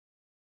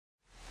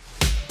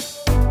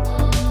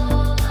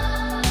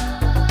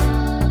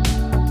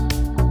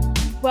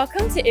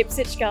Welcome to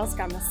Ipswich Girls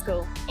Grammar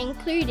School,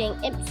 including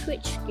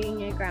Ipswich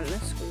Junior Grammar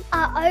School.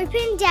 Our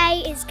open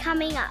day is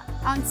coming up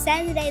on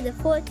Saturday the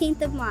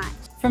 14th of March.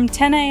 From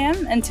 10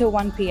 a.m. until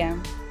 1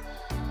 p.m.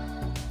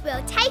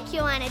 We'll take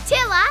you on a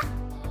tour.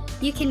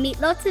 You can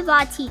meet lots of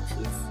our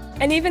teachers.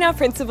 and even our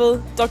principal,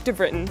 Dr.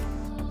 Britton.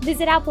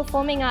 Visit our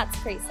Performing Arts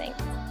Precinct.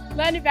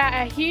 Learn about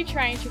our huge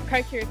range of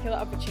co-curricular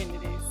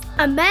opportunities.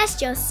 Immerse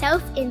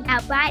yourself in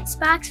our Bright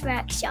Sparks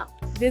workshop.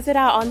 Visit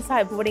our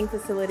on-site boarding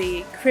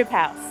facility, Crib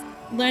House.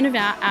 Learn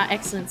about our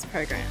excellence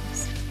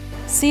programs.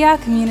 See our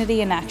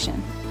community in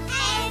action.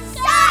 And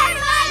so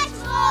much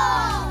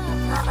more!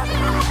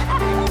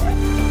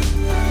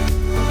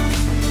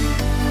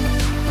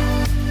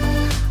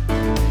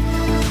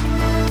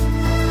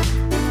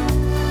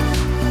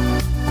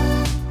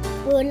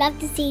 We would love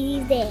to see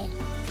you there.